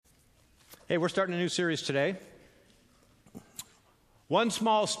Hey, we're starting a new series today. One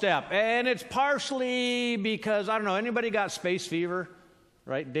small step. And it's partially because, I don't know, anybody got space fever?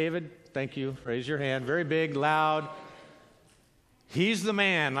 Right, David? Thank you. Raise your hand. Very big, loud. He's the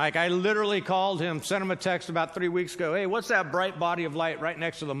man. Like, I literally called him, sent him a text about 3 weeks ago. Hey, what's that bright body of light right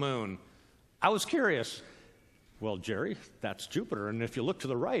next to the moon? I was curious. Well, Jerry, that's Jupiter. And if you look to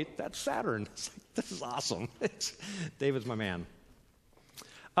the right, that's Saturn. It's like, this is awesome. David's my man.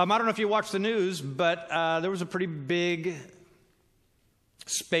 I don't know if you watched the news, but there was a pretty big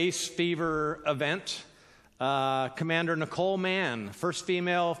space fever event. Commander Nicole Mann, first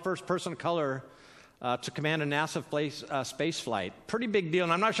female, first person of color to command a NASA space flight. Pretty big deal,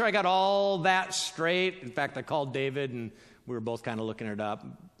 and I'm not sure I got all that straight. In fact, I called David, and we were both kind of looking it up.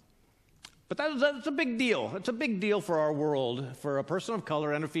 But that's a big deal. It's a big deal for our world, for a person of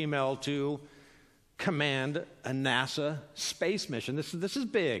color and a female to command a NASA space mission. This is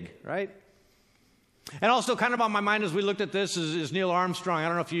big, right? And also kind of on my mind as we looked at this is Neil Armstrong. I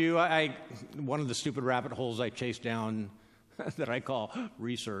don't know if one of the stupid rabbit holes I chased down that I call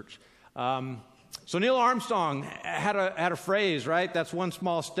research. So Neil Armstrong had a phrase, right? That's one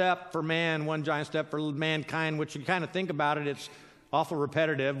small step for man, one giant step for mankind, which you kind of think about it, it's awful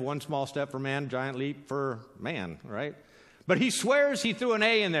repetitive. One small step for man, giant leap for man, right? But he swears he threw an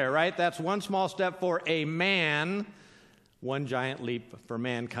A in there, right? That's one small step for a man, one giant leap for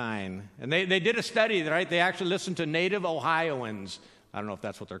mankind. And they did a study, right? They actually listened to native Ohioans. I don't know if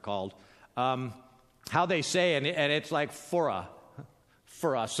that's what they're called. How they say, and it's like for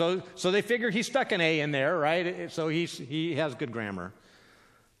us. So they figured he stuck an A in there, right? So he has good grammar.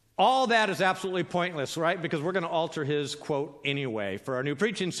 All that is absolutely pointless, right? Because we're going to alter his quote anyway for our new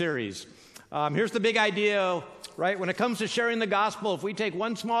preaching series. Here's the big idea, right? When it comes to sharing the gospel, if we take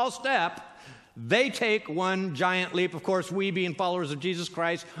one small step, they take one giant leap. Of course, we being followers of Jesus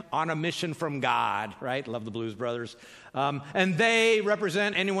Christ on a mission from God, right? Love the Blues Brothers. And they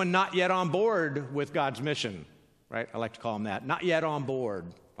represent anyone not yet on board with God's mission, right? I like to call them that. Not yet on board.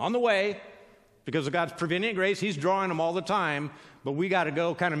 On the way, because of God's prevenient grace, He's drawing them all the time, but we got to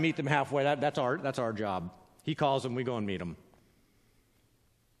go kind of meet them halfway. That's our job. He calls them, we go and meet them.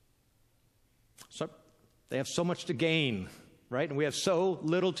 So they have so much to gain, right? And we have so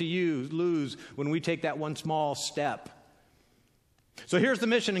little to lose when we take that one small step. So here's the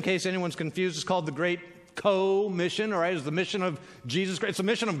mission, in case anyone's confused. It's called the Great Co-Mission, all right? It's the mission of Jesus Christ. It's the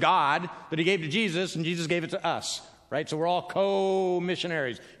mission of God that He gave to Jesus, and Jesus gave it to us, right? So we're all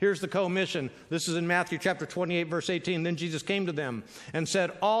co-missionaries. Here's the co-mission. This is in Matthew chapter 28, verse 18. Then Jesus came to them and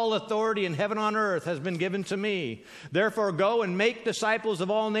said, "All authority in heaven and on earth has been given to me. Therefore go and make disciples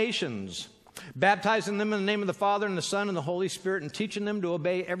of all nations, baptizing them in the name of the Father and the Son and the Holy Spirit, and teaching them to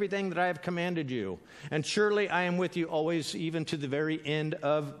obey everything that I have commanded you. And surely I am with you always, even to the very end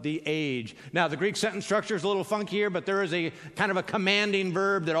of the age." Now, the Greek sentence structure is a little funky here, but there is a kind of a commanding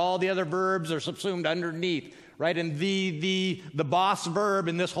verb that all the other verbs are subsumed underneath, right? And the boss verb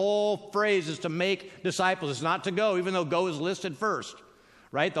in this whole phrase is to make disciples. It's not to go, even though go is listed first,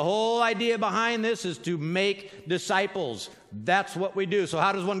 right? The whole idea behind this is to make disciples. That's what we do. So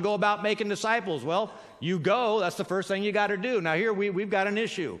how does one go about making disciples? Well, you go. That's the first thing you got to do. Now here we've got an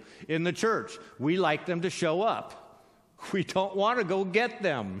issue in the church. We like them to show up. We don't want to go get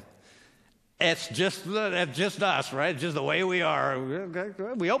them. It's just us, right? It's just the way we are.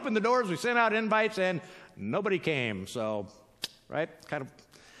 We opened the doors, we sent out invites, and nobody came. So, right? Kind of.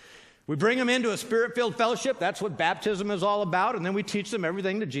 We bring them into a spirit-filled fellowship. That's what baptism is all about. And then we teach them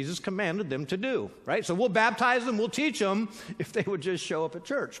everything that Jesus commanded them to do, right? So we'll baptize them, we'll teach them if they would just show up at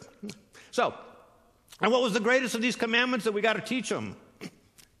church. So, and what was the greatest of these commandments that we got to teach them?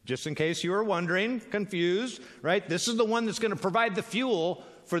 Just in case you were wondering, confused, right? This is the one that's going to provide the fuel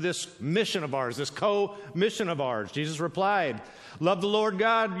for this mission of ours, this co-mission of ours. Jesus replied, "Love the Lord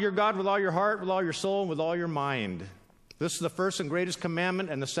God, your God, with all your heart, with all your soul, and with all your mind. This is the first and greatest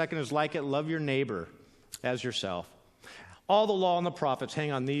commandment, and the second is like it. Love your neighbor as yourself. All the law and the prophets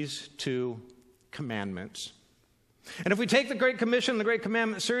hang on these two commandments." And if we take the Great Commission and the Great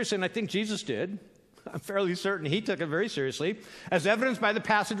Commandment seriously, and I think Jesus did, I'm fairly certain He took it very seriously, as evidenced by the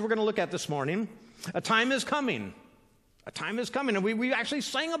passage we're going to look at this morning, a time is coming. A time is coming. And we actually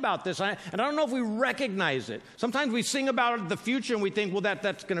sang about this, and I don't know if we recognize it. Sometimes we sing about the future, and we think, well,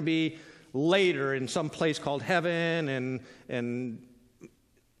 that's going to be later in some place called heaven, and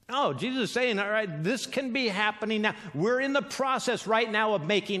no, Jesus is saying, all right, this can be happening now. We're in the process right now of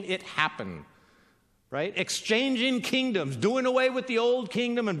making it happen, right? Exchanging kingdoms, doing away with the old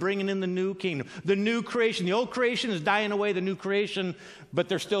kingdom and bringing in the new kingdom, the new creation. The old creation is dying away, the new creation, but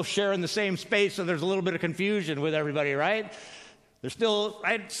they're still sharing the same space, so there's a little bit of confusion with everybody, right? They're still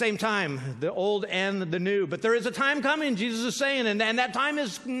right at the same time, the old and the new. But there is a time coming, Jesus is saying, and that time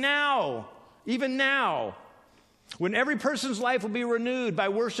is now, even now, when every person's life will be renewed by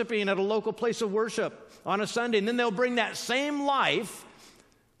worshiping at a local place of worship on a Sunday. And then they'll bring that same life,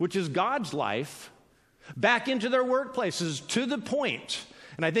 which is God's life, back into their workplaces to the point.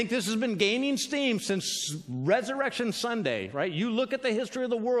 And I think this has been gaining steam since Resurrection Sunday, right? You look at the history of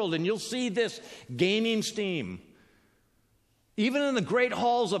the world and you'll see this gaining steam. Even in the great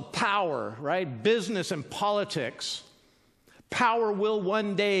halls of power, right? Business and politics, power will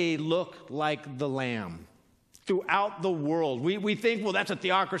one day look like the Lamb throughout the world. We think, well, that's a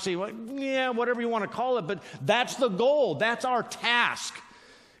theocracy. Well, yeah, whatever you want to call it, but that's the goal. That's our task,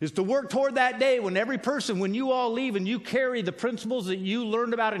 is to work toward that day when every person, when you all leave and you carry the principles that you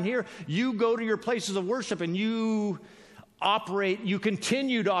learned about in here, you go to your places of worship and you operate, you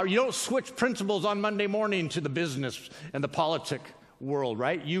continue to, you don't switch principles on Monday morning to the business and the politic world,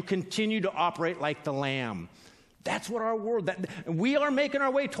 right? You continue to operate like the Lamb. That's what our world, we are making our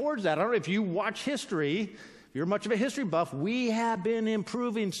way towards that. I don't know if you watch history, if you're much of a history buff, we have been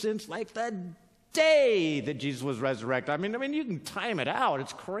improving since like the day that Jesus was resurrected. I mean, you can time it out.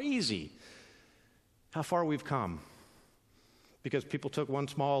 It's crazy how far we've come because people took one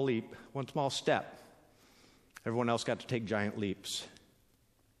small leap, one small step. Everyone else got to take giant leaps.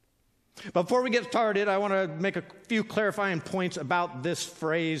 But before we get started, I want to make a few clarifying points about this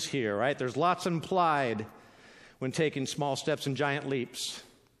phrase here, right? There's lots implied when taking small steps and giant leaps.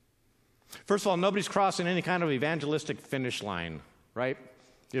 First of all, nobody's crossing any kind of evangelistic finish line, right?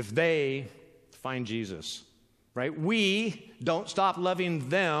 If they find Jesus, right? We don't stop loving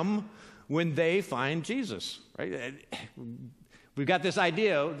them when they find Jesus, right? We've got this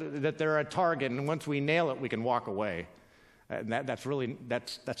idea that they're a target, and once we nail it, we can walk away. And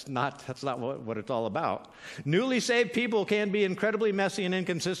that's not what it's all about. Newly saved people can be incredibly messy and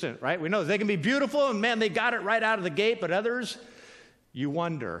inconsistent, right? We know they can be beautiful, and man, they got it right out of the gate, but others, you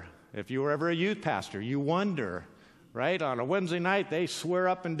wonder. If you were ever a youth pastor, you wonder, right? On a Wednesday night, they swear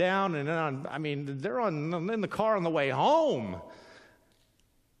up and down, and then they're in the car on the way home.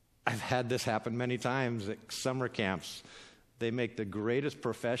 I've had this happen many times at summer camps. They make the greatest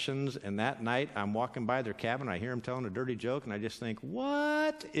professions, and that night I'm walking by their cabin, I hear them telling a dirty joke, and I just think,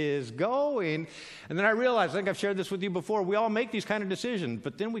 what is going? And then I realize, I think I've shared this with you before, we all make these kind of decisions,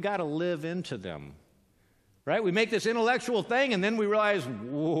 but then we got to live into them, right? We make this intellectual thing, and then we realize,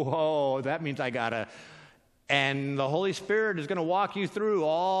 whoa, that means I got to. And the Holy Spirit is going to walk you through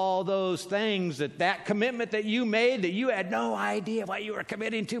all those things, that commitment that you made, that you had no idea what you were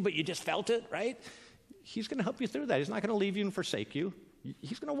committing to, but you just felt it, right? He's going to help you through that. He's not going to leave you and forsake you.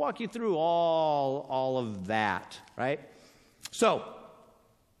 He's going to walk you through all of that, right? So,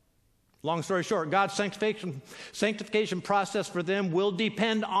 long story short, God's sanctification process for them will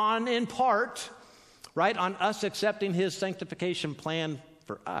depend on, in part, right, on us accepting his sanctification plan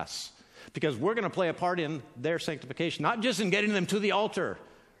for us. Because we're going to play a part in their sanctification, not just in getting them to the altar,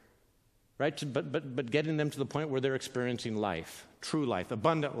 right, but getting them to the point where they're experiencing life, true life,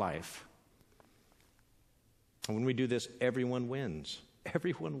 abundant life. And when we do this, everyone wins.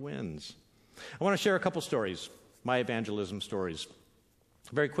 Everyone wins. I want to share a couple stories, my evangelism stories.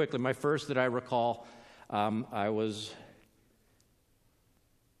 Very quickly, my first that I recall, I was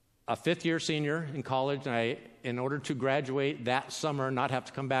a fifth-year senior in college, and in order to graduate that summer, not have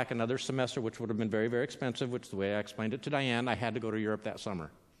to come back another semester, which would have been very, very expensive, which is the way I explained it to Diane, I had to go to Europe that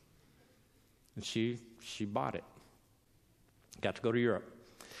summer. And she bought it. Got to go to Europe.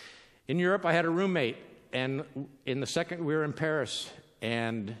 In Europe, I had a roommate. And in the second, we were in Paris,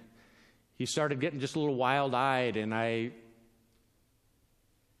 and he started getting just a little wild-eyed, and I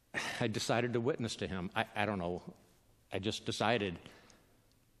decided to witness to him. I don't know. I just decided.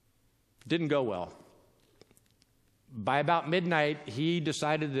 Didn't go well. By about midnight, he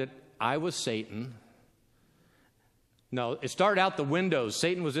decided that I was Satan. No, it started out the windows.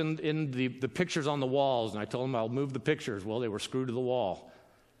 Satan was in the pictures on the walls, and I told him I'll move the pictures. Well, they were screwed to the wall.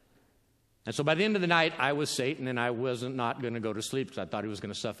 And so by the end of the night, I was Satan, and I wasn't not going to go to sleep because I thought he was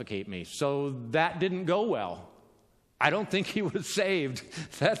going to suffocate me. So that didn't go well. I don't think he was saved.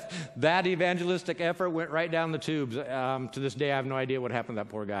 That evangelistic effort went right down the tubes. To this day, I have no idea what happened to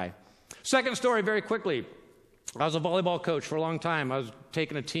that poor guy. Second story, very quickly. I was a volleyball coach for a long time. I was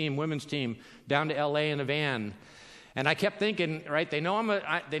taking a team, women's team, down to L.A. in a van. And I kept thinking, right, they know I'm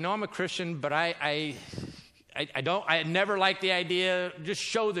a Christian, but I never liked the idea, just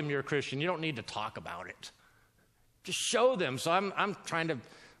show them you're a Christian. You don't need to talk about it. Just show them. So I'm trying to,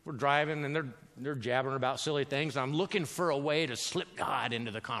 we're driving, and they're jabbering about silly things. And I'm looking for a way to slip God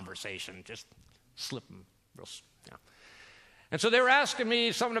into the conversation. Just slip them. And so they were asking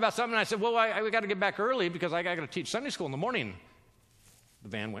me something about something, and I said, well, we got to get back early because I got to teach Sunday school in the morning. The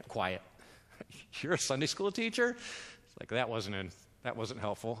van went quiet. You're a Sunday school teacher? It's like, that wasn't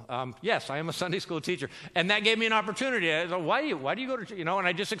helpful. Yes, I am a Sunday school teacher. And that gave me an opportunity. I said, why do you go to church? And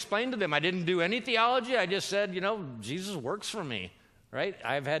I just explained to them. I didn't do any theology. I just said, Jesus works for me, right?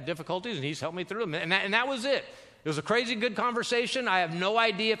 I've had difficulties, and he's helped me through them. And that was it. It was a crazy good conversation. I have no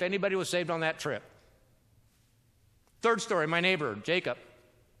idea if anybody was saved on that trip. Third story, my neighbor, Jacob.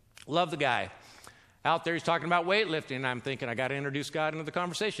 Love the guy. Out there, he's talking about weightlifting, and I'm thinking, I got to introduce God into the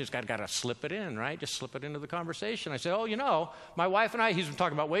conversation. Just got to slip it in, right? Just slip it into the conversation. I said, my wife and I, he's been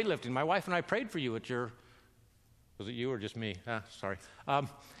talking about weightlifting. My wife and I prayed for you at your, was it you or just me? Sorry. I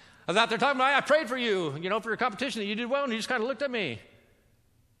was out there talking about, I prayed for you, for your competition, that you did well, and he just kind of looked at me.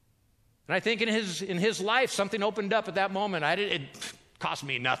 And I think in his life, something opened up at that moment. It cost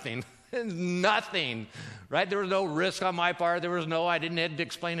me nothing. Nothing, right? There was no risk on my part. I didn't have to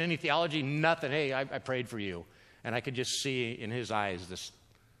explain any theology, nothing. Hey, I prayed for you. And I could just see in his eyes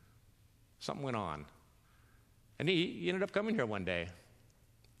something went on. And he ended up coming here one day.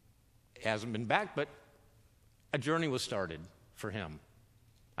 He hasn't been back, but a journey was started for him.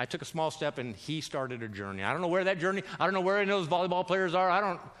 I took a small step and he started a journey. I don't know where that journey, I don't know where any of those volleyball players are.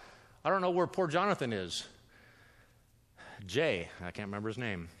 I don't know where poor Jonathan is. Jay, I can't remember his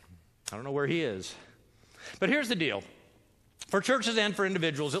name. I don't know where he is. But here's the deal. For churches and for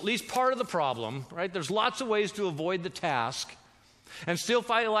individuals, at least part of the problem, right? There's lots of ways to avoid the task and still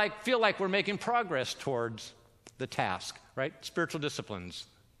feel like we're making progress towards the task, right? Spiritual disciplines.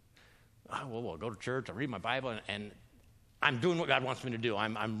 I'll go to church, I read my Bible, and I'm doing what God wants me to do.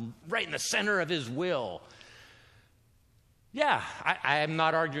 I'm right in the center of his will. Yeah, I am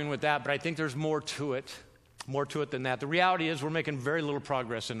not arguing with that, but I think there's more to it than that. The reality is we're making very little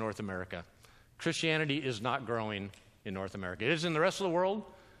progress in North America. Christianity is not growing in North America. It is in the rest of the world.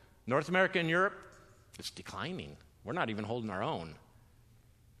 North America and Europe, it's declining. We're not even holding our own.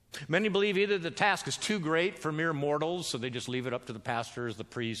 Many believe either the task is too great for mere mortals, so they just leave it up to the pastors, the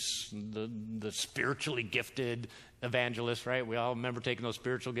priests, the spiritually gifted evangelists, right? We all remember taking those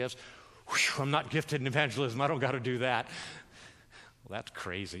spiritual gifts. Whew, I'm not gifted in evangelism. I don't got to do that. Well, that's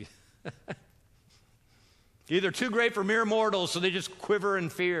crazy. Either too great for mere mortals, so they just quiver in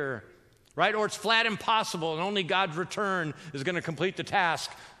fear, right? Or it's flat impossible, and only God's return is going to complete the task,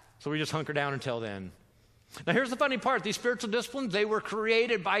 so we just hunker down until then. Now, here's the funny part. These spiritual disciplines, they were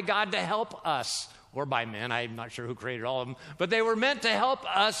created by God to help us, or by men. I'm not sure who created all of them, but they were meant to help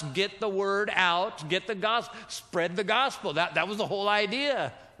us get the word out, get the gospel, spread the gospel. That was the whole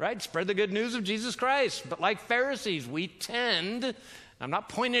idea, right? Spread the good news of Jesus Christ. But like Pharisees, we tend... I'm not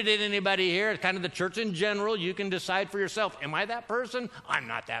pointing at anybody here. It's kind of the church in general. You can decide for yourself. Am I that person? I'm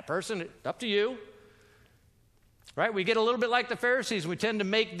not that person. It's up to you. Right? We get a little bit like the Pharisees. We tend to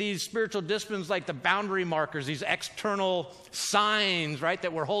make these spiritual disciplines like the boundary markers, these external signs, right,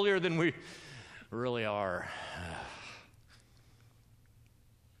 that we're holier than we really are.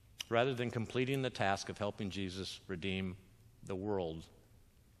 Rather than completing the task of helping Jesus redeem the world.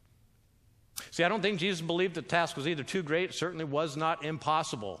 See, I don't think Jesus believed the task was either too great, it certainly was not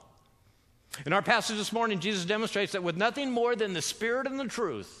impossible. In our passage this morning, Jesus demonstrates that with nothing more than the Spirit and the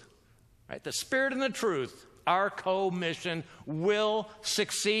truth, right, the Spirit and the truth, our co-mission will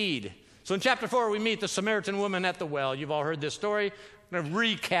succeed. So in chapter 4, we meet the Samaritan woman at the well. You've all heard this story. I'm going to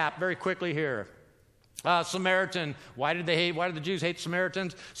recap very quickly here. Samaritan, why did the Jews hate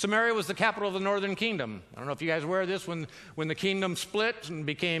Samaritans? Samaria was the capital of the northern kingdom. I don't know if you guys are aware of this. When the kingdom split and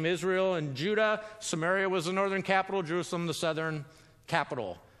became Israel and Judah, Samaria was the northern capital, Jerusalem the southern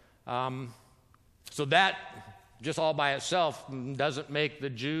capital. So that, just all by itself, doesn't make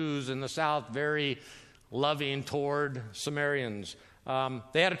the Jews in the south very loving toward Samaritans.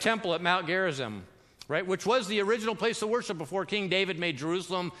 They had a temple at Mount Gerizim, right, which was the original place of worship before King David made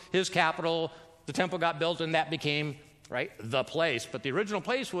Jerusalem his capital. The temple got built, and that became, right, the place. But the original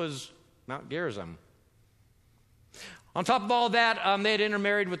place was Mount Gerizim. On top of all that, they had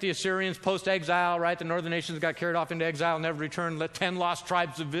intermarried with the Assyrians post-exile, right? The northern nations got carried off into exile, never returned. The 10 lost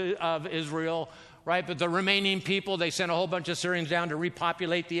tribes of Israel, right? But the remaining people, they sent a whole bunch of Assyrians down to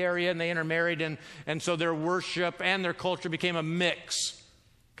repopulate the area, and they intermarried, and so their worship and their culture became a mix,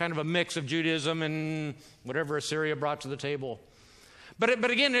 kind of a mix of Judaism and whatever Assyria brought to the table.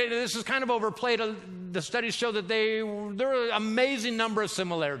 But again, this is kind of overplayed. The studies show that there are an amazing number of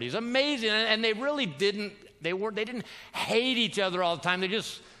similarities, amazing, and they really didn't hate each other all the time. They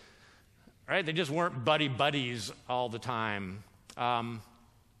just weren't buddies all the time.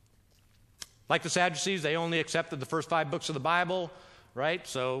 Like the Sadducees, they only accepted the first 5 books of the Bible, right?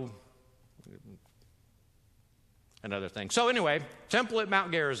 So and other things. So anyway, temple at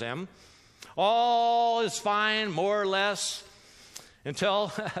Mount Gerizim. All is fine, more or less,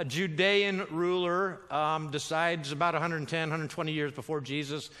 until a Judean ruler decides about 110, 120 years before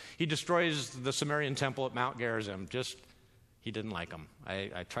Jesus, he destroys the Sumerian temple at Mount Gerizim. He didn't like them.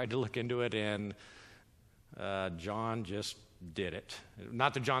 I tried to look into it, and John just did it.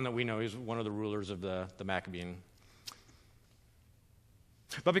 Not the John that we know. He's one of the rulers of the Maccabean.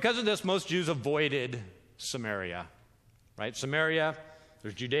 But because of this, most Jews avoided Samaria, right? Samaria,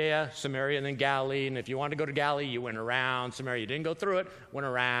 there's Judea, Samaria, and then Galilee. And if you wanted to go to Galilee, you went around Samaria. You didn't go through it, went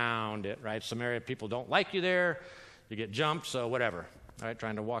around it, right? Samaria, people don't like you there. You get jumped, so whatever. All right,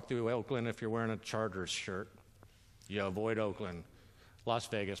 trying to walk through Oakland if you're wearing a Chargers shirt. You avoid Oakland. Las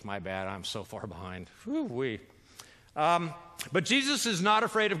Vegas, my bad. I'm so far behind. Whew-wee. But Jesus is not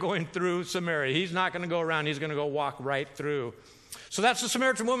afraid of going through Samaria. He's not going to go around. He's going to go walk right through. So that's the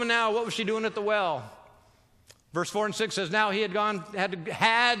Samaritan woman now. What was she doing at the well? Verse 4 and 6 says, now he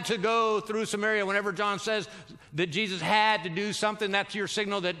had to go through Samaria. Whenever John says that Jesus had to do something, that's your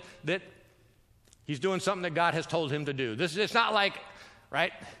signal that he's doing something that God has told him to do. It's not like,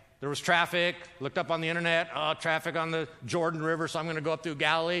 right, there was traffic, looked up on the internet, traffic on the Jordan River, so I'm going to go up through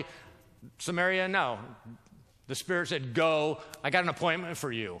Galilee. Samaria, no. The Spirit said, go, I got an appointment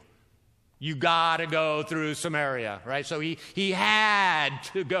for you. You got to go through Samaria, right? So he had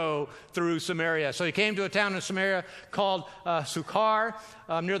to go through Samaria. So he came to a town in Samaria called Sychar,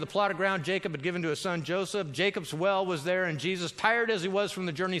 near the plot of ground Jacob had given to his son Joseph. Jacob's well was there, and Jesus, tired as he was from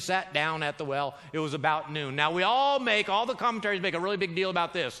the journey, sat down at the well. It was about noon. Now, all the commentaries make a really big deal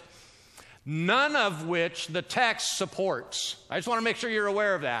about this, none of which the text supports. I just want to make sure you're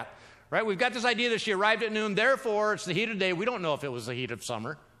aware of that, right? We've got this idea that she arrived at noon, therefore it's the heat of the day. We don't know if it was the heat of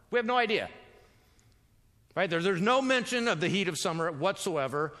summer. We have no idea. Right? There's no mention of the heat of summer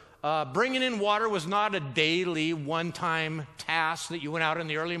whatsoever. Bringing in water was not a daily, one-time task that you went out in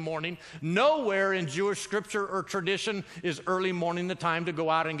the early morning. Nowhere in Jewish scripture or tradition is early morning the time to go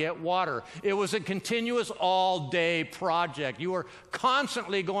out and get water. It was a continuous all-day project. You were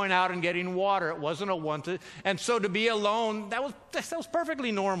constantly going out and getting water. It wasn't a one-time. And so to be alone, that was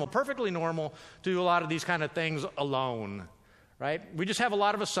perfectly normal to do a lot of these kind of things alone. Right? We just have a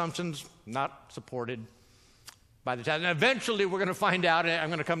lot of assumptions not supported by the text. And eventually we're going to find out, and I'm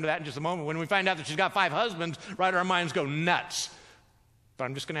going to come to that in just a moment, when we find out that she's got 5 husbands, right, our minds go nuts. But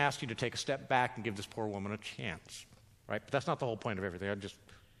I'm just going to ask you to take a step back and give this poor woman a chance. Right? But that's not the whole point of everything. I'm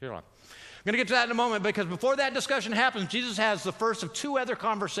going to get to that in a moment, because before that discussion happens, Jesus has the first of 2 other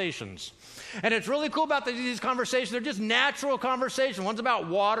conversations. And it's really cool about these conversations. They're just natural conversations. One's about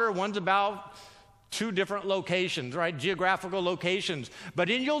water, one's about 2 different locations, right? Geographical locations. But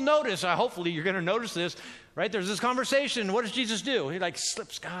you'll notice, hopefully you're going to notice this, right? There's this conversation. What does Jesus do? He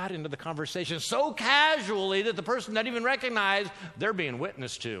slips God into the conversation so casually that the person doesn't even recognize they're being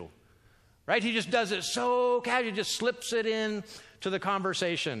witnessed to, right? He just does it so casually, just slips it in to the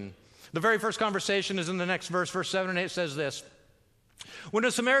conversation. The very first conversation is in the next verse. Verse 7 and 8 says this. When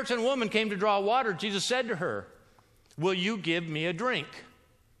a Samaritan woman came to draw water, Jesus said to her, will you give me a drink?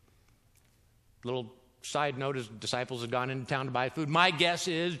 Little side note, his disciples had gone into town to buy food. My guess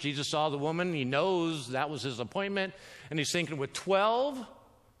is Jesus saw the woman. He knows that was his appointment. And he's thinking, with 12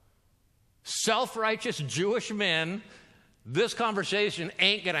 self-righteous Jewish men, this conversation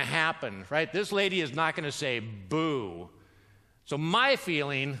ain't going to happen, right? This lady is not going to say boo. So my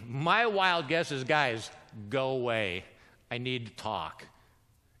feeling, my wild guess is, guys, go away. I need to talk.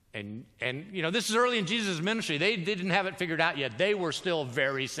 And this is early in Jesus' ministry. They didn't have it figured out yet. They were still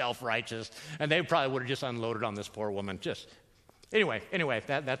very self-righteous, and they probably would have just unloaded on this poor woman. Anyway,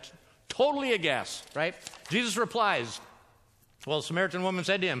 that's totally a guess, right? Jesus replies, well, the Samaritan woman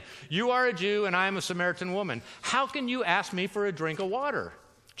said to him, you are a Jew, and I am a Samaritan woman. How can you ask me for a drink of water?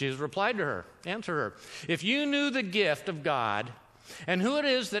 Jesus replied to her, answered her, if you knew the gift of God and who it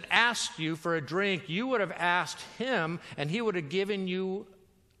is that asks you for a drink, you would have asked him, and he would have given you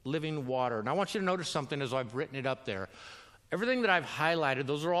living water. Now, I want you to notice something as I've written it up there. Everything that I've highlighted,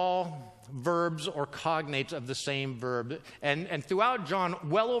 those are all verbs or cognates of the same verb. And throughout John,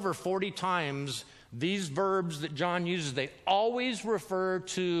 well over 40 times, these verbs that John uses, they always refer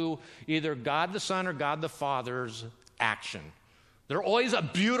to either God the Son or God the Father's action. They're always a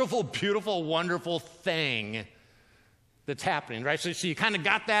beautiful, beautiful, wonderful thing that's happening, right? So you kind of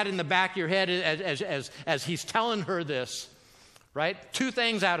got that in the back of your head as he's telling her this. Right? 2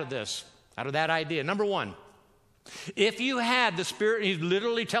 things out of that idea. Number 1, if you had the Spirit, he's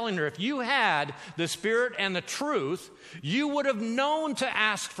literally telling her, if you had the Spirit and the truth, you would have known to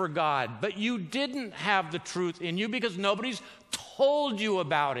ask for God, but you didn't have the truth in you because nobody's told you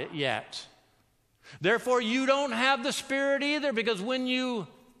about it yet. Therefore, you don't have the Spirit either, because when you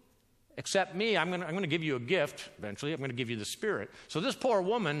accept me, I'm going to give you a gift eventually. I'm going to give you the Spirit. So this poor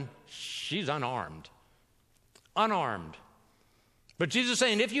woman, she's unarmed. Unarmed. But Jesus is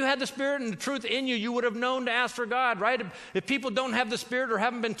saying, if you had the Spirit and the truth in you, you would have known to ask for God, right? If people don't have the Spirit or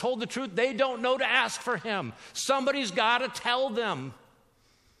haven't been told the truth, they don't know to ask for Him. Somebody's got to tell them.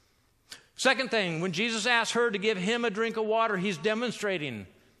 Second thing, when Jesus asked her to give Him a drink of water, He's demonstrating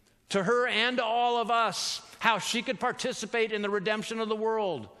to her and to all of us how she could participate in the redemption of the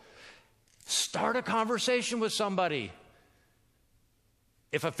world. Start a conversation with somebody.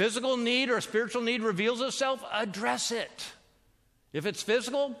 If a physical need or a spiritual need reveals itself, address it. If it's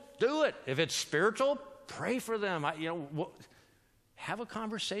physical, do it. If it's spiritual, pray for them. Have a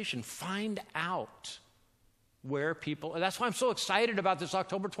conversation. Find out where people. That's why I'm so excited about this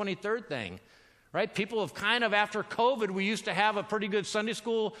October 23rd thing. Right? People have kind of, after COVID, we used to have a pretty good Sunday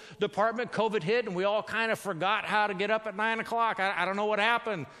school department. COVID hit, and we all kind of forgot how to get up at 9 o'clock. I don't know what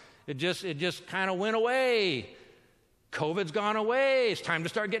happened. It just kind of went away. COVID's gone away. It's time to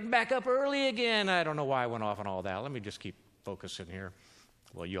start getting back up early again. I don't know why I went off on all that. Let me just keep focusing here.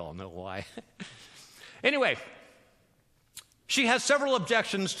 Well, you all know why. Anyway, she has several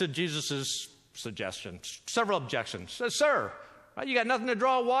objections to Jesus' suggestion. Several objections. Says, sir, you got nothing to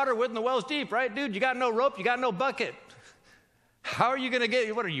draw water with and the well's deep, right? Dude, you got no rope, you got no bucket. How are you going to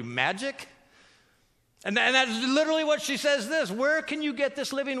get, what are you, magic? And that's literally what she says this. Where can you get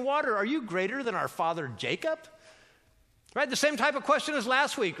this living water? Are you greater than our father Jacob? Right? The same type of question as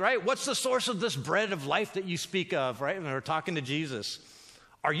last week, right? What's the source of this bread of life that you speak of, right? And we're talking to Jesus.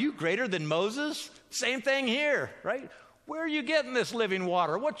 Are you greater than Moses? Same thing here, right? Where are you getting this living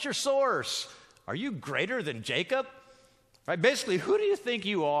water? What's your source? Are you greater than Jacob? Right? Basically, who do you think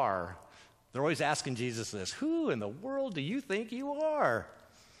you are? They're always asking Jesus this. Who in the world do you think you are?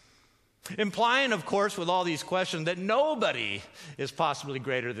 Implying, of course, with all these questions that nobody is possibly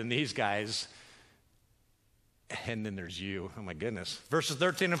greater than these guys. And then there's you. Oh, my goodness. Verses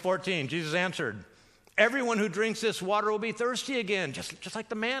 13 and 14, Jesus answered, everyone who drinks this water will be thirsty again, just like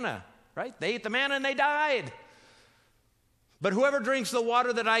the manna, right? They ate the manna and they died. But whoever drinks the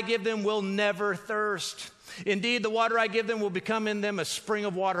water that I give them will never thirst. Indeed, the water I give them will become in them a spring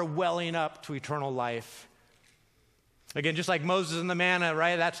of water welling up to eternal life. Again, just like Moses and the manna,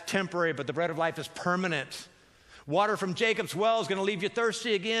 right? That's temporary, but the bread of life is permanent. Water from Jacob's well is going to leave you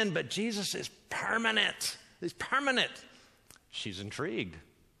thirsty again, but Jesus is permanent. He's permanent. She's intrigued.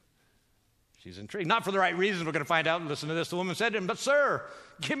 She's intrigued. Not for the right reasons. We're going to find out. Listen to this. The woman said to him, but sir,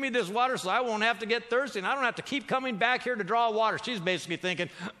 give me this water so I won't have to get thirsty and I don't have to keep coming back here to draw water. She's basically thinking,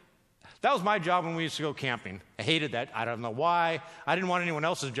 that was my job when we used to go camping. I hated that. I don't know why. I didn't want anyone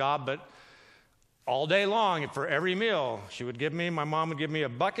else's job, but all day long, for every meal, my mom would give me a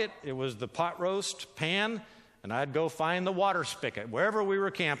bucket. It was the pot roast pan, and I'd go find the water spigot wherever we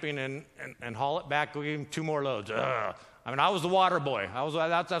were camping and haul it back, go give him 2 more loads. I was the water boy.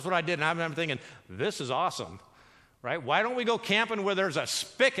 That's what I did, and I remember thinking, this is awesome, right? Why don't we go camping where there's a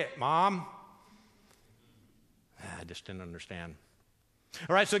spigot, Mom? I just didn't understand.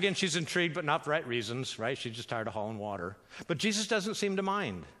 All right, so again, she's intrigued, but not for the right reasons, right? She's just tired of hauling water. But Jesus doesn't seem to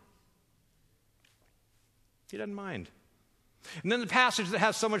mind. He doesn't mind. And then the passage that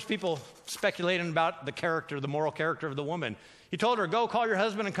has so much people speculating about the moral character of the woman. He told her, go call your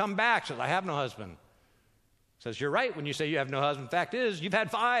husband and come back. She says, I have no husband. Says, you're right when you say you have no husband. Fact is, you've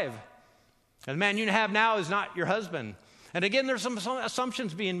had 5. And the man you have now is not your husband. And again, there's some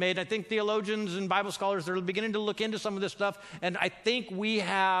assumptions being made. I think theologians and Bible scholars are beginning to look into some of this stuff. And I think we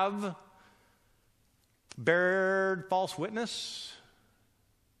have bared false witness.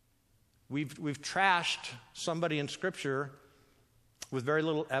 We've trashed somebody in Scripture with very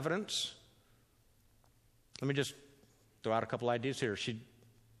little evidence. Let me just throw out a couple ideas here.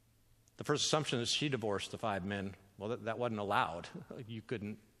 The first assumption is she divorced the 5 men. Well, that wasn't allowed. You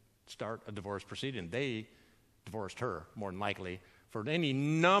couldn't start a divorce proceeding. They divorced her, more than likely, for any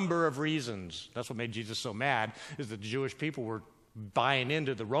number of reasons. That's what made Jesus so mad, is that the Jewish people were buying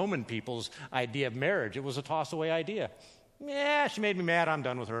into the Roman people's idea of marriage. It was a toss-away idea. Yeah, she made me mad. I'm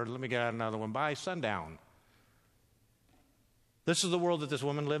done with her. Let me get out another one by sundown. This is the world that this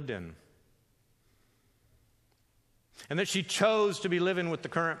woman lived in. And that she chose to be living with the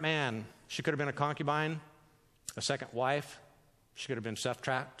current man. She could have been a concubine, a second wife. She could have been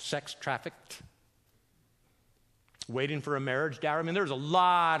sex trafficked, waiting for a marriage dowry. I mean, there's a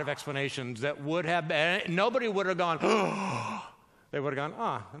lot of explanations that would have been, nobody would have gone, oh. They would have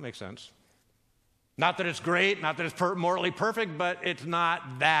gone, that makes sense. Not that it's great, not that it's morally perfect, but it's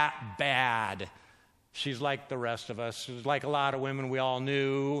not that bad. She's like the rest of us. She's like a lot of women we all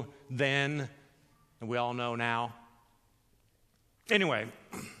knew then. And we all know now. Anyway,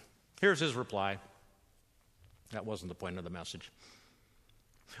 here's his reply. That wasn't the point of the message.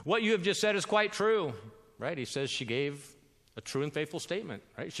 What you have just said is quite true, right? He says she gave a true and faithful statement,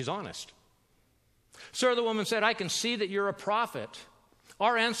 right? She's honest. Sir, the woman said, I can see that you're a prophet.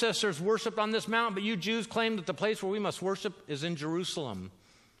 Our ancestors worshiped on this mountain, but you Jews claim that the place where we must worship is in Jerusalem.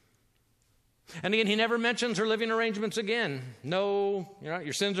 And again, he never mentions her living arrangements again. No,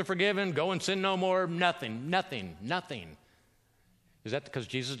 your sins are forgiven. Go and sin no more. Nothing. Is that because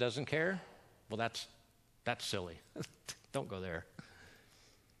Jesus doesn't care? Well, that's silly. Don't go there.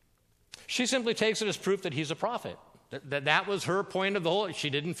 She simply takes it as proof that he's a prophet. That was her point of the whole. She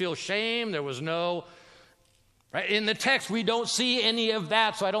didn't feel shame. There was no, right? In the text, we don't see any of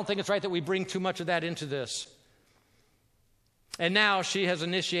that, so I don't think it's right that we bring too much of that into this. And now she has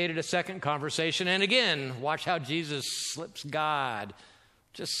initiated a second conversation. And again, watch how Jesus slips God.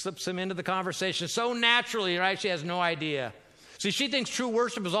 Just slips him into the conversation so naturally, right? She has no idea. See, she thinks true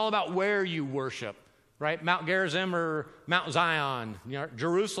worship is all about where you worship, right? Mount Gerizim or Mount Zion,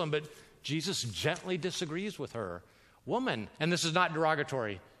 Jerusalem. But Jesus gently disagrees with her. Woman, and this is not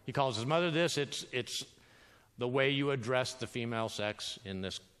derogatory. He calls his mother this. It's the way you address the female sex in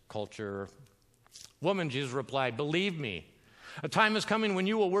this culture. Woman, Jesus replied, believe me, a time is coming when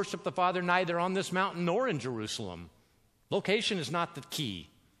you will worship the Father neither on this mountain nor in Jerusalem. Location is not the key,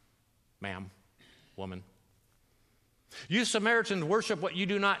 ma'am, woman. You Samaritans worship what you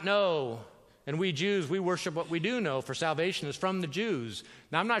do not know, and we Jews, we worship what we do know, for salvation is from the Jews.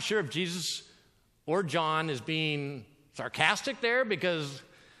 Now, I'm not sure if Jesus or John is being sarcastic there, because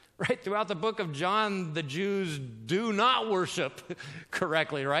right throughout the book of John, the Jews do not worship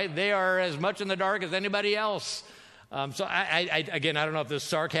correctly, right? They are as much in the dark as anybody else. So I don't know if this is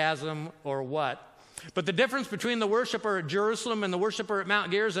sarcasm or what. But the difference between the worshiper at Jerusalem and the worshiper at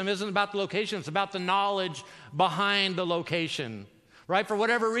Mount Gerizim isn't about the location. It's about the knowledge behind the location, right? For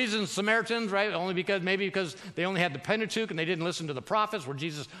whatever reason, Samaritans, right, maybe because they only had the Pentateuch and they didn't listen to the prophets, where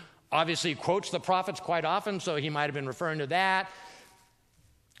Jesus obviously quotes the prophets quite often, so he might have been referring to that.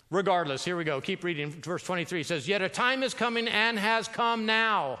 Regardless, here we go. Keep reading. Verse 23 says, yet a time is coming and has come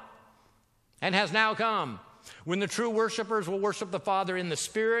now, and has now come, when the true worshipers will worship the Father in the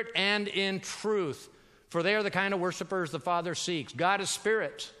Spirit and in truth, for they are the kind of worshipers the Father seeks. God is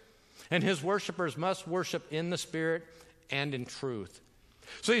Spirit, and his worshipers must worship in the Spirit and in truth.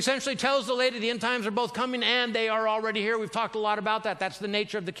 So he essentially tells the lady the end times are both coming and they are already here. We've talked a lot about that. That's the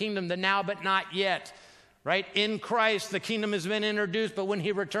nature of the kingdom, the now but not yet, right? In Christ, the kingdom has been introduced, but when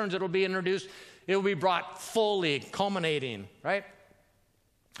he returns, it'll be introduced. It will be brought fully, culminating, right?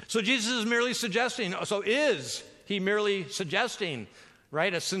 So Jesus is merely suggesting, is he merely suggesting,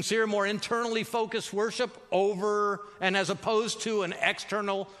 right, a sincere, more internally focused worship over and as opposed to an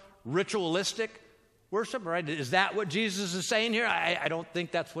external ritualistic worship, right? Is that what Jesus is saying here? I don't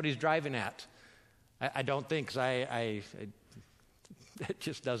think that's what he's driving at. I don't think, because it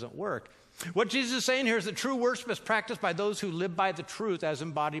just doesn't work. What Jesus is saying here is that true worship is practiced by those who live by the truth as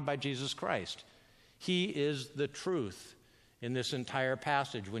embodied by Jesus Christ. He is the truth in this entire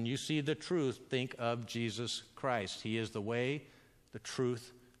passage. When you see the truth, think of Jesus Christ. He is the way, the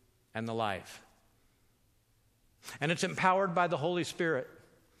truth, and the life. And it's empowered by the Holy Spirit.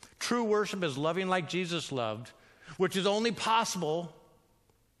 True worship is loving like Jesus loved, which is only possible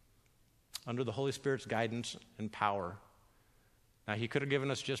under the Holy Spirit's guidance and power. Now, he could have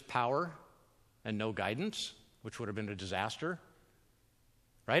given us just power and no guidance, which would have been a disaster,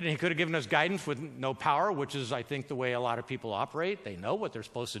 right? And he could have given us guidance with no power, which is, I think, the way a lot of people operate. They know what they're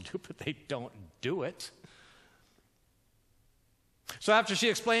supposed to do, but they don't do it. So after she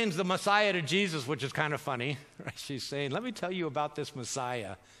explains the Messiah to Jesus, which is kind of funny, right? She's saying, let me tell you about this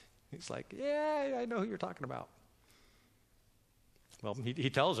Messiah. He's like, yeah, I know who you're talking about. Well, he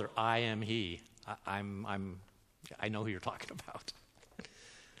tells her, I am he. I know who you're talking about.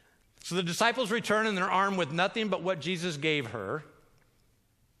 So the disciples return and they're armed with nothing but what Jesus gave her.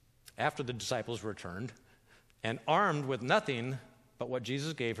 After the disciples returned, and armed with nothing but what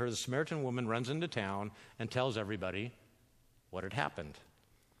Jesus gave her, the Samaritan woman runs into town and tells everybody what had happened.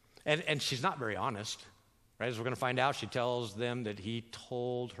 And she's not very honest. Right, as we're going to find out, she tells them that he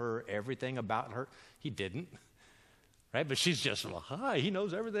told her everything about her. He didn't. Right? But she's just, he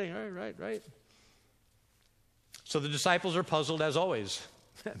knows everything. Right. So the disciples are puzzled as always.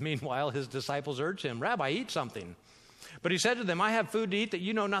 Meanwhile, his disciples urge him, Rabbi, eat something. But he said to them, I have food to eat that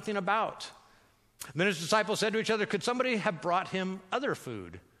you know nothing about. And then his disciples said to each other, could somebody have brought him other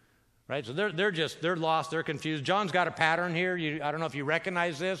food? Right? So they're lost, they're confused. John's got a pattern here. I don't know if you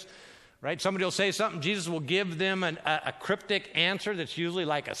recognize this. Right? Somebody will say something. Jesus will give them a cryptic answer that's usually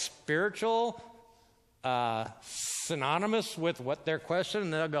like a spiritual synonymous with what their question,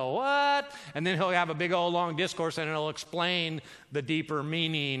 and they'll go, what? And then he'll have a big old long discourse, and he'll explain the deeper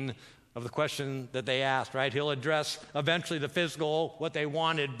meaning of the question that they asked, right? He'll address eventually the physical, what they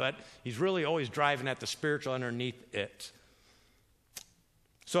wanted, but he's really always driving at the spiritual underneath it.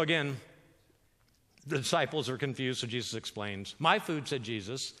 So again, the disciples are confused, so Jesus explains. My food, said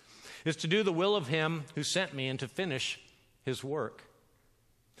Jesus, is to do the will of him who sent me and to finish his work.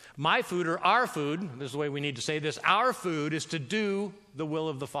 My food, or our food, this is the way we need to say this, our food is to do the will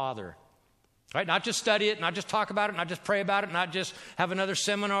of the Father. Right? Not just study it, not just talk about it, not just pray about it, not just have another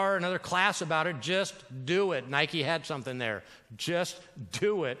seminar, another class about it. Just do it. Nike had something there. Just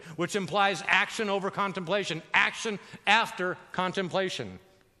do it, which implies action over contemplation, action after contemplation.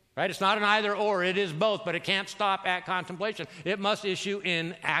 Right? It's not an either or, it is both, but it can't stop at contemplation. It must issue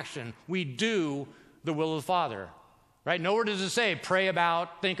in action. We do the will of the Father. Right? Nowhere does it say pray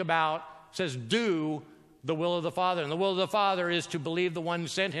about, think about. It says do the will of the Father. And the will of the Father is to believe the one who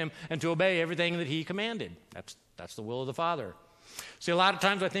sent him and to obey everything that he commanded. That's the will of the Father. See, a lot of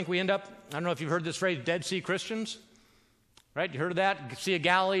times I think we end up, I don't know if you've heard this phrase, Dead Sea Christians. Right? You heard of that? The Sea of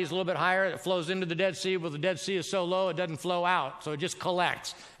Galilee is a little bit higher. It flows into the Dead Sea. Well, the Dead Sea is so low, it doesn't flow out. So it just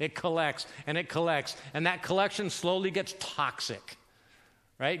collects. It collects, and it collects. And that collection slowly gets toxic.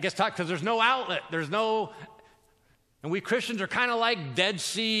 Right? It gets toxic because there's no outlet. There's no... And we Christians are kind of like Dead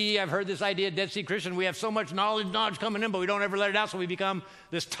Sea. I've heard this idea, Dead Sea Christian. We have so much knowledge coming in, but we don't ever let it out, so we become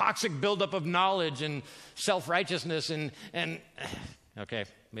this toxic buildup of knowledge and self-righteousness and okay,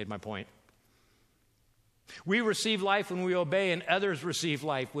 made my point. We receive life when we obey, and others receive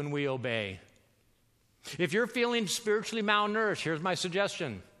life when we obey. If you're feeling spiritually malnourished, here's my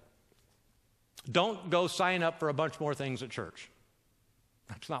suggestion. Don't go sign up for a bunch more things at church.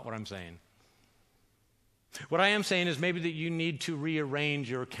 That's not what I'm saying. What I am saying is maybe that you need to rearrange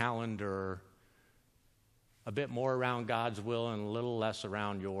your calendar a bit more around God's will and a little less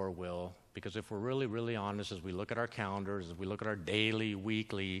around your will. Because if we're really, really honest, as we look at our calendars, as we look at our daily,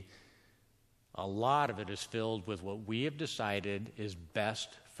 weekly, a lot of it is filled with what we have decided is best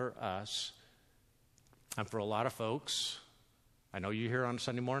for us. And for a lot of folks, I know you're here on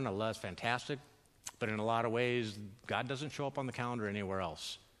Sunday morning, I love it's fantastic, but in a lot of ways, God doesn't show up on the calendar anywhere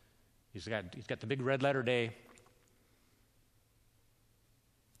else. He's got the big red letter day.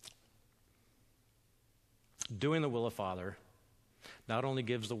 Doing the will of Father not only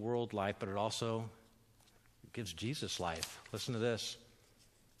gives the world life, but it also gives Jesus life. Listen to this.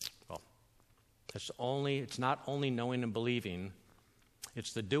 Well, it's not only knowing and believing,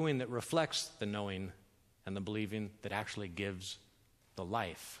 it's the doing that reflects the knowing and the believing that actually gives the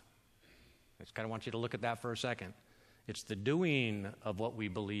life. I just kind of want you to look at that for a second. It's the doing of what we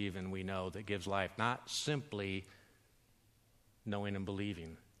believe and we know that gives life, not simply knowing and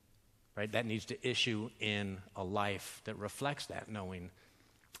believing. Right? That needs to issue in a life that reflects that knowing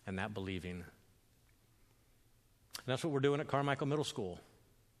and that believing. And that's what we're doing at Carmichael Middle School.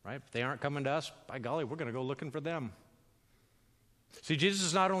 Right? If they aren't coming to us, by golly, we're going to go looking for them. See, Jesus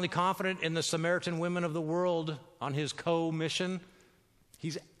is not only confident in the Samaritan women of the world on his co-mission,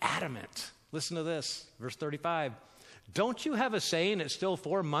 he's adamant. Listen to this, verse 35. Don't you have a saying, it's still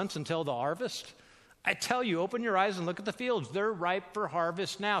 4 months until the harvest? I tell you, open your eyes and look at the fields. They're ripe for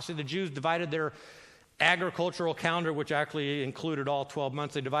harvest now. See, the Jews divided their agricultural calendar, which actually included all 12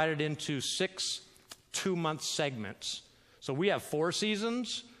 months. They divided it into 6 2-month segments. So we have 4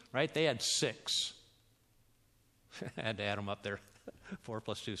 seasons, right? They had 6. I had to add them up there. 4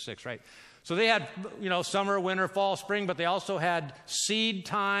 plus 2, 6, right? So they had, summer, winter, fall, spring, but they also had seed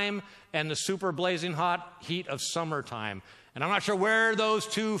time and the super blazing hot heat of summertime. And I'm not sure where those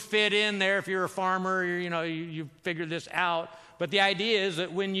two fit in there. If you're a farmer, you figured this out. But the idea is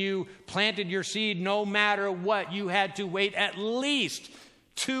that when you planted your seed, no matter what, you had to wait at least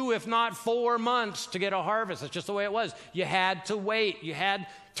 2, if not 4 months to get a harvest. That's just the way it was. You had to wait. You had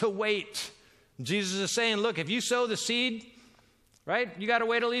to wait. Jesus is saying, look, if you sow the seed, right, you got to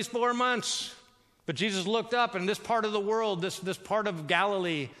wait at least 4 months. But Jesus looked up, and this part of the world, this part of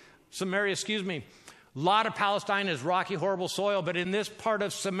Galilee, Samaria, a lot of Palestine is rocky, horrible soil, but in this part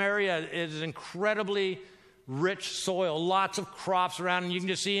of Samaria it is incredibly rich soil, lots of crops around, and you can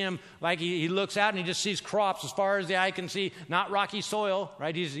just see him, like he looks out and he just sees crops as far as the eye can see, not rocky soil,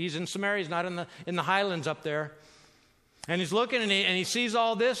 right? He's in Samaria, he's not in the highlands up there. And he's looking and he sees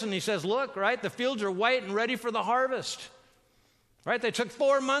all this and he says, look, right, the fields are white and ready for the harvest. Right? They took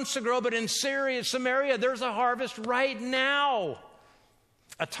 4 months to grow, but in Samaria, there's a harvest right now.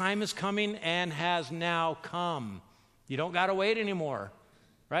 A time is coming and has now come. You don't got to wait anymore.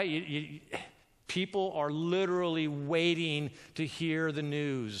 Right? People are literally waiting to hear the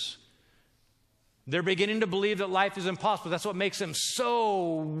news. They're beginning to believe that life is impossible. That's what makes them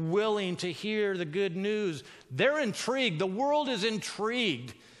so willing to hear the good news. They're intrigued. The world is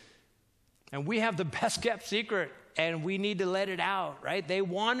intrigued. And we have the best kept secret, and we need to let it out, right? They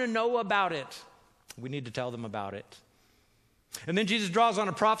want to know about it. We need to tell them about it. And then Jesus draws on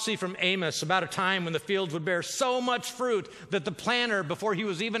a prophecy from Amos about a time when the fields would bear so much fruit that the planter, before he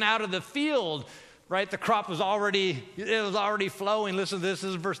was even out of the field, right, the crop was already flowing. Listen to this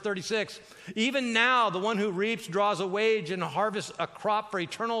is verse 36. Even now, the one who reaps draws a wage and harvests a crop for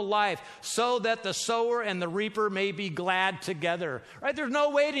eternal life, so that the sower and the reaper may be glad together. Right? There's no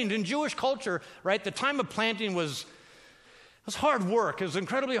waiting. In Jewish culture, right, the time of planting was hard work. It was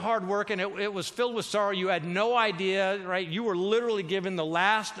incredibly hard work, and it was filled with sorrow. You had no idea, right? You were literally given the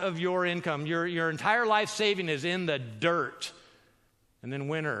last of your income. Your entire life saving is in the dirt. And then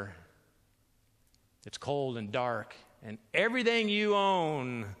winter, it's cold and dark, and everything you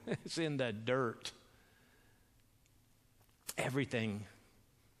own is in the dirt. Everything.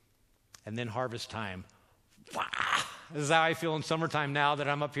 And then harvest time. Wow. This is how I feel in summertime now that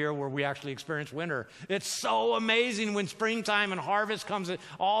I'm up here where we actually experience winter. It's so amazing when springtime and harvest comes,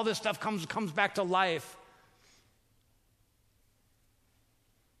 all this stuff comes back to life.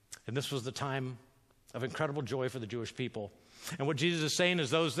 And this was the time of incredible joy for the Jewish people. And what Jesus is saying is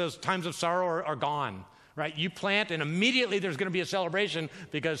those times of sorrow are gone, right? You plant and immediately there's going to be a celebration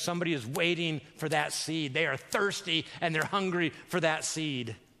because somebody is waiting for that seed. They are thirsty and they're hungry for that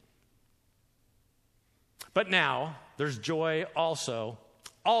seed. But now, there's joy also,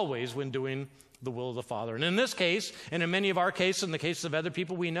 always when doing the will of the Father. And in this case, and in many of our cases, in the cases of other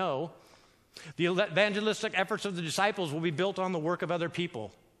people we know, the evangelistic efforts of the disciples will be built on the work of other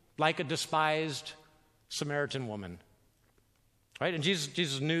people, like a despised Samaritan woman. Right? And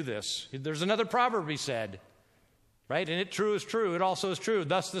Jesus knew this. There's another proverb he said, right? And it true is true. It also is true.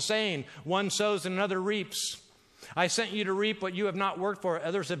 Thus the saying, one sows and another reaps. I sent you to reap what you have not worked for.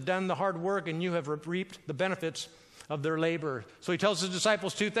 Others have done the hard work, and you have reaped the benefits of their labor. So he tells his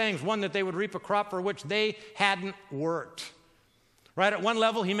disciples two things. One, that they would reap a crop for which they hadn't worked. Right? At one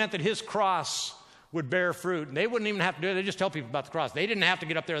level, he meant that his cross would bear fruit. And they wouldn't even have to do it. They just tell people about the cross. They didn't have to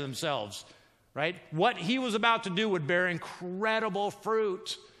get up there themselves. Right? What he was about to do would bear incredible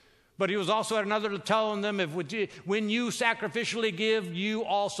fruit. But he was also at another telling them, when you sacrificially give, you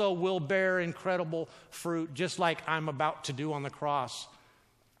also will bear incredible fruit, just like I'm about to do on the cross.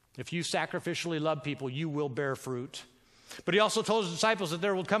 If you sacrificially love people, you will bear fruit. But he also told his disciples that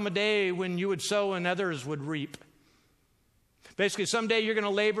there will come a day when you would sow and others would reap. Basically, someday you're going to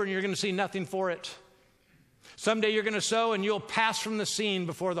labor and you're going to see nothing for it. Someday you're going to sow and you'll pass from the scene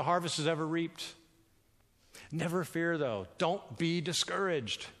before the harvest is ever reaped. Never fear, though. Don't be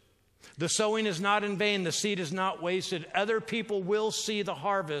discouraged. The sowing is not in vain. The seed is not wasted. Other people will see the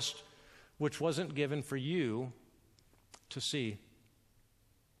harvest, which wasn't given for you to see.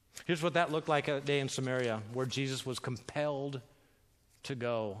 Here's what that looked like a day in Samaria, where Jesus was compelled to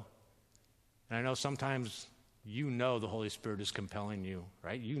go. And I know sometimes you know the Holy Spirit is compelling you,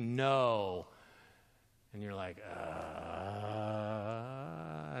 right? You know. And you're like,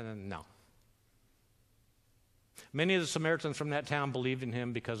 no. Many of the Samaritans from that town believed in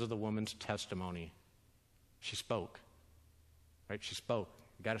him because of the woman's testimony. She spoke, right? She spoke.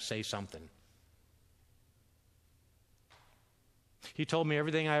 You got to say something. He told me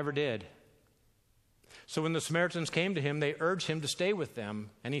everything I ever did. So when the Samaritans came to him, they urged him to stay with them,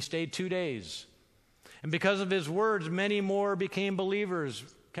 and he stayed 2 days. And because of his words, many more became believers.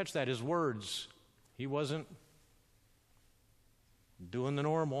 Catch that, his words. He wasn't doing the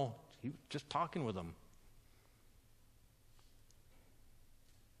normal. He was just talking with them.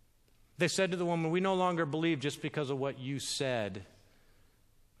 They said to the woman, we no longer believe just because of what you said,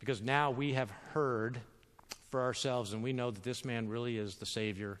 because now we have heard for ourselves, and we know that this man really is the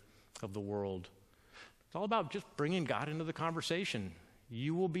Savior of the world. It's all about just bringing God into the conversation.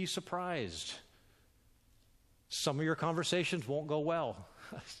 You will be surprised. Some of your conversations won't go well.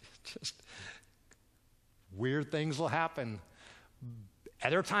 Just weird things will happen.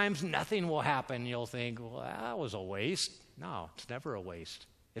 Other times, nothing will happen. You'll think, well, that was a waste. No, it's never a waste.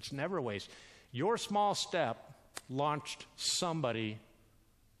 It's never a waste. Your small step launched somebody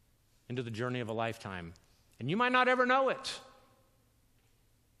into the journey of a lifetime. And you might not ever know it.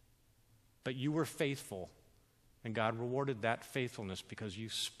 But you were faithful. And God rewarded that faithfulness because you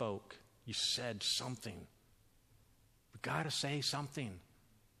spoke. You said something. We've got to say something.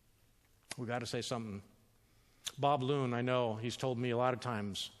 We've got to say something. Bob Loon, I know, he's told me a lot of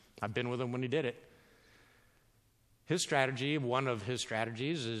times. I've been with him when he did it. His strategy, one of his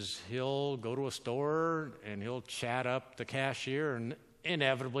strategies, is he'll go to a store and he'll chat up the cashier, and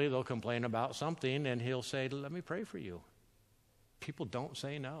inevitably they'll complain about something, and he'll say, let me pray for you. People don't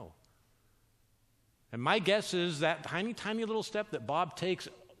say no. And my guess is that tiny, tiny little step that Bob takes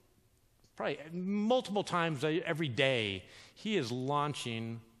probably multiple times every day, he is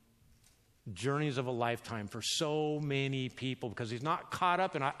launching journeys of a lifetime for so many people, because he's not caught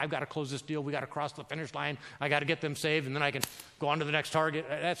up in, I've got to close this deal, we got to cross the finish line, I got to get them saved, and then I can go on to the next target.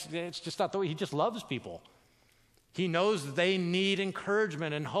 It's just not the way. He just loves people. He knows that they need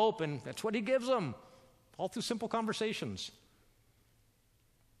encouragement and hope, and that's what he gives them, all through simple conversations.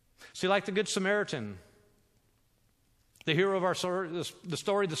 See, like the Good Samaritan, the hero of our story, the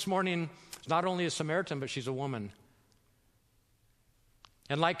story this morning is not only a Samaritan, but she's a woman.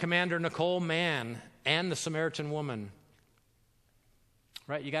 And like Commander Nicole Mann and the Samaritan woman,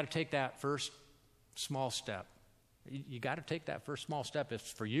 right, you got to take that first small step. You got to take that first small step. If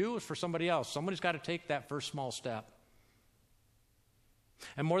it's for you, it's for somebody else. Somebody's got to take that first small step.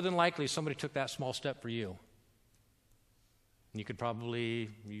 And more than likely, somebody took that small step for you. You could probably,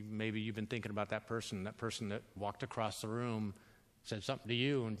 maybe you've been thinking about that person that walked across the room, said something to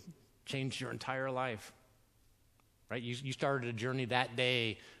you and changed your entire life. Right? You started a journey that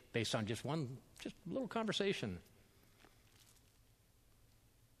day based on just a little conversation.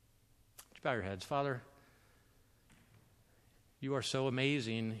 Would you bow your heads? Father, you are so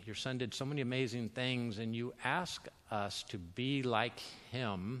amazing. Your Son did so many amazing things, and you ask us to be like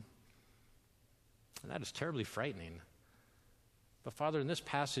him. And that is terribly frightening. But Father, in this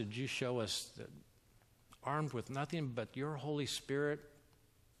passage, you show us that armed with nothing but your Holy Spirit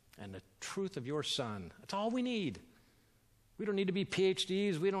and the truth of your Son, that's all we need. We don't need to be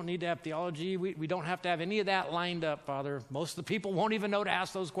PhDs. We don't need to have theology. We don't have to have any of that lined up, Father. Most of the people won't even know to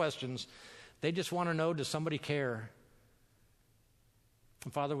ask those questions. They just want to know, does somebody care?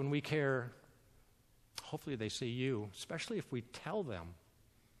 And Father, when we care, hopefully they see you, especially if we tell them.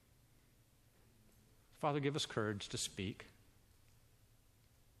 Father, give us courage to speak.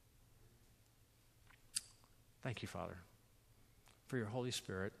 Thank you, Father, for your Holy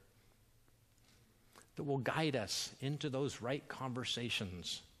Spirit that will guide us into those right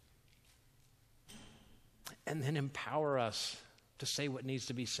conversations and then empower us to say what needs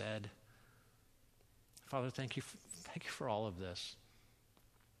to be said. Father, thank you for all of this.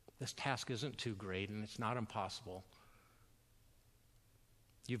 This task isn't too great, and it's not impossible.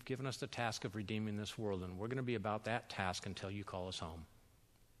 You've given us the task of redeeming this world, and we're going to be about that task until you call us home.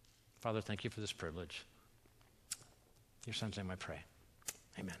 Father, thank you for this privilege. In your Son's name I pray.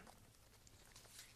 Amen.